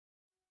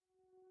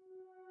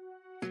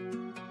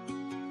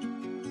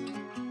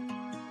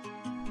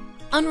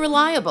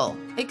Unreliable,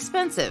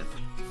 expensive,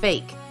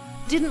 fake,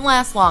 didn't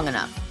last long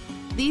enough.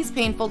 These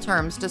painful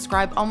terms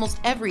describe almost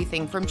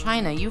everything from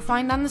China you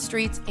find on the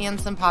streets and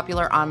some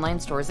popular online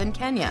stores in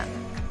Kenya.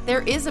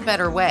 There is a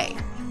better way.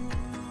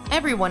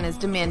 Everyone is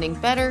demanding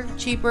better,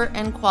 cheaper,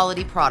 and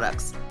quality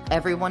products.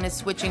 Everyone is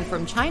switching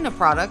from China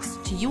products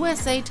to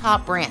USA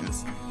top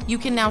brands. You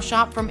can now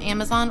shop from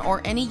Amazon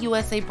or any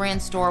USA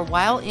brand store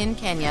while in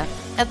Kenya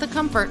at the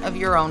comfort of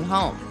your own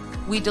home.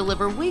 We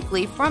deliver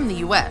weekly from the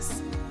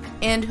US.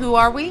 And who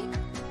are we?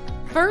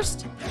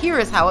 First, here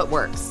is how it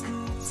works.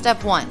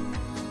 Step 1.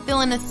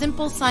 Fill in a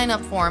simple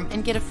sign-up form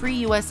and get a free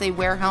USA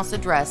warehouse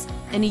address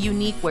and a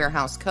unique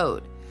warehouse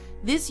code.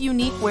 This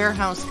unique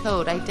warehouse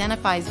code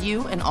identifies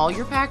you and all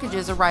your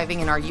packages arriving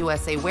in our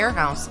USA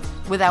warehouse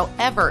without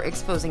ever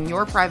exposing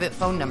your private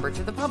phone number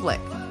to the public.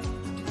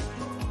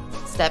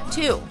 Step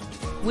 2.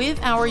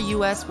 With our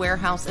US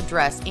warehouse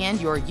address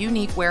and your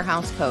unique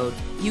warehouse code,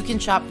 you can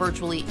shop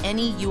virtually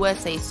any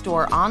USA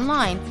store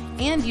online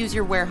and use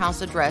your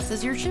warehouse address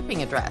as your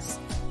shipping address.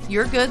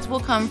 Your goods will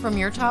come from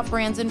your top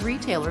brands and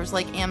retailers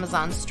like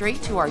Amazon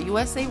straight to our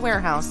USA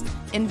warehouse,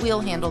 and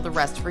we'll handle the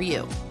rest for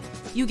you.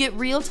 You get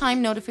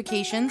real-time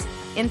notifications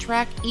and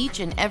track each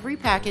and every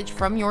package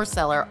from your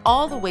seller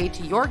all the way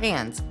to your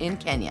hands in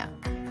Kenya.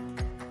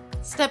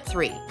 Step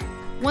 3.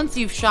 Once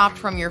you've shopped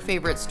from your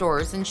favorite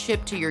stores and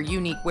shipped to your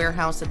unique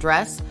warehouse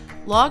address,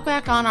 log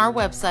back on our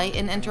website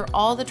and enter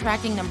all the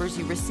tracking numbers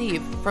you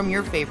received from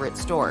your favorite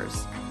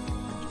stores.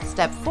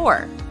 Step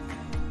 4.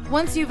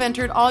 Once you've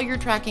entered all your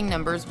tracking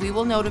numbers, we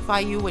will notify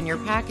you when your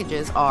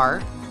packages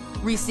are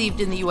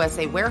received in the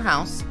USA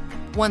warehouse,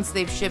 once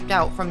they've shipped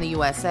out from the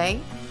USA,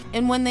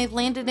 and when they've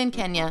landed in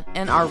Kenya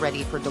and are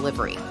ready for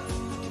delivery.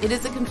 It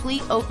is a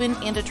complete, open,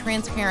 and a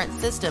transparent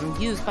system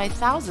used by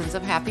thousands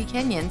of happy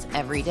Kenyans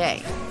every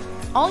day.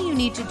 All you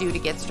need to do to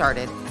get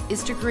started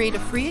is to create a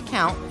free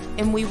account,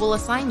 and we will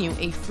assign you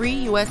a free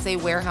USA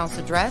warehouse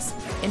address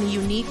and a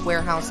unique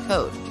warehouse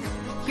code.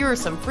 Here are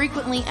some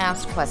frequently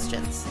asked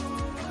questions.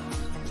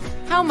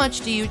 How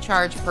much do you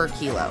charge per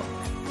kilo?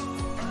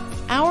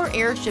 Our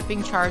air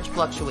shipping charge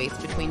fluctuates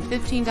between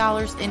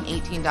 $15 and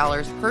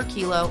 $18 per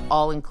kilo,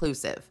 all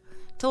inclusive.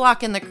 To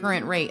lock in the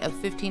current rate of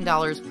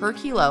 $15 per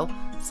kilo,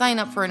 sign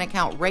up for an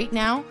account right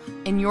now,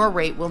 and your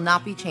rate will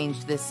not be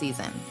changed this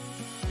season.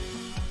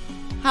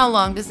 How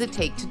long does it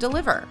take to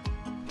deliver?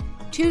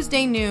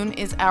 Tuesday noon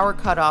is our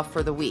cutoff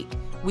for the week.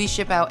 We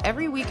ship out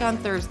every week on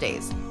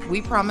Thursdays.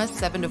 We promise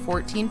 7 to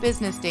 14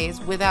 business days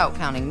without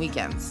counting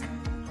weekends.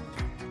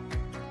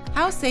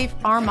 How safe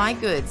are my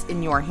goods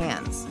in your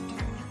hands?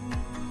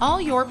 All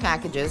your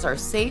packages are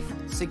safe,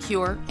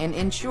 secure, and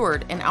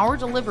insured, and our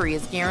delivery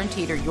is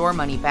guaranteed or your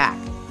money back.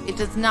 It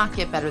does not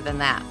get better than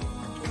that.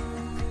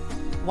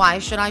 Why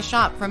should I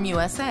shop from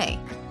USA?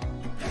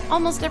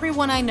 Almost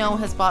everyone I know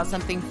has bought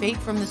something fake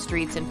from the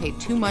streets and paid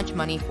too much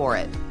money for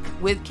it.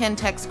 With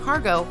Kentex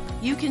Cargo,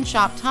 you can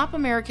shop top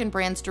American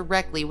brands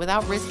directly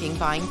without risking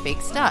buying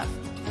fake stuff.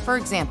 For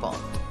example,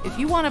 if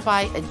you want to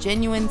buy a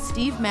genuine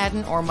Steve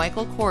Madden or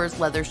Michael Kors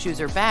leather shoes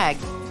or bag,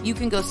 you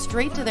can go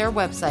straight to their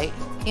website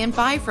and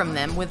buy from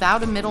them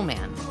without a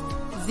middleman.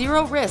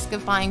 Zero risk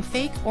of buying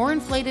fake or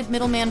inflated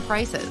middleman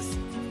prices.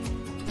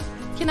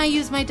 Can I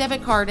use my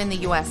debit card in the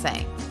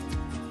USA?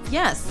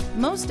 Yes,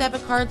 most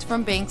debit cards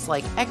from banks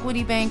like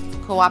Equity Bank,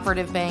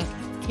 Cooperative Bank,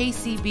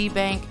 KCB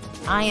Bank,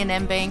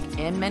 I&M Bank,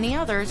 and many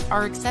others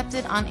are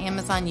accepted on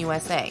Amazon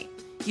USA.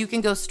 You can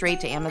go straight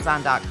to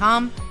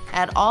Amazon.com,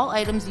 add all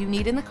items you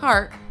need in the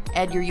cart,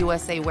 add your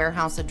USA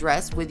warehouse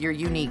address with your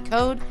unique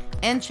code,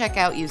 and check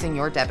out using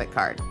your debit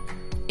card.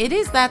 It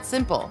is that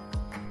simple.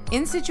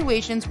 In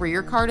situations where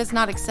your card is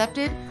not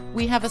accepted,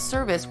 we have a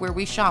service where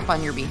we shop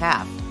on your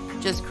behalf.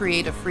 Just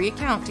create a free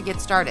account to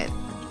get started.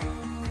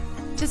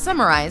 To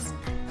summarize,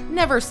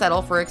 never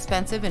settle for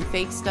expensive and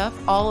fake stuff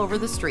all over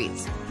the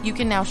streets. You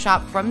can now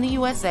shop from the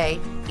USA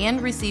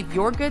and receive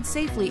your goods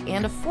safely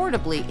and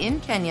affordably in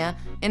Kenya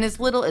in as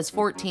little as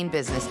 14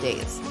 business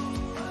days.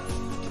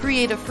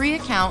 Create a free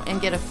account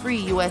and get a free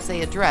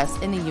USA address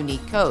and a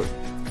unique code.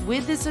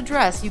 With this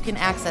address, you can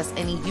access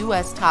any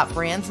US top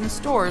brands and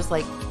stores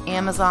like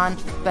Amazon,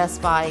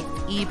 Best Buy,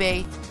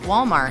 eBay,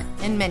 Walmart,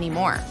 and many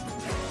more.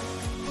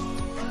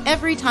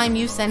 Every time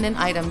you send an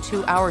item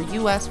to our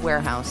US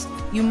warehouse,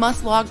 you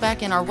must log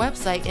back in our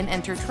website and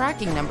enter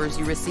tracking numbers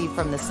you receive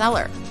from the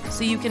seller,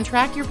 so you can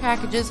track your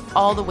packages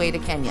all the way to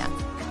Kenya.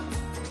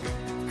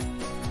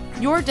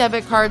 Your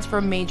debit cards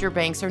from major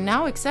banks are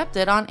now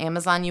accepted on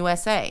Amazon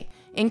USA.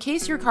 In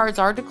case your cards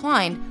are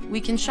declined, we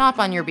can shop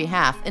on your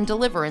behalf and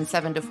deliver in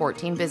 7 to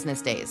 14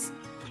 business days.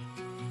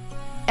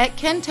 At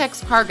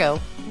Kentex Cargo,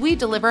 we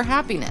deliver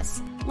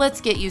happiness.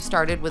 Let's get you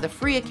started with a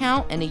free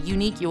account and a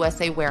unique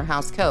USA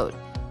warehouse code.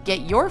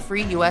 Get your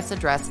free US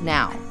address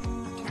now.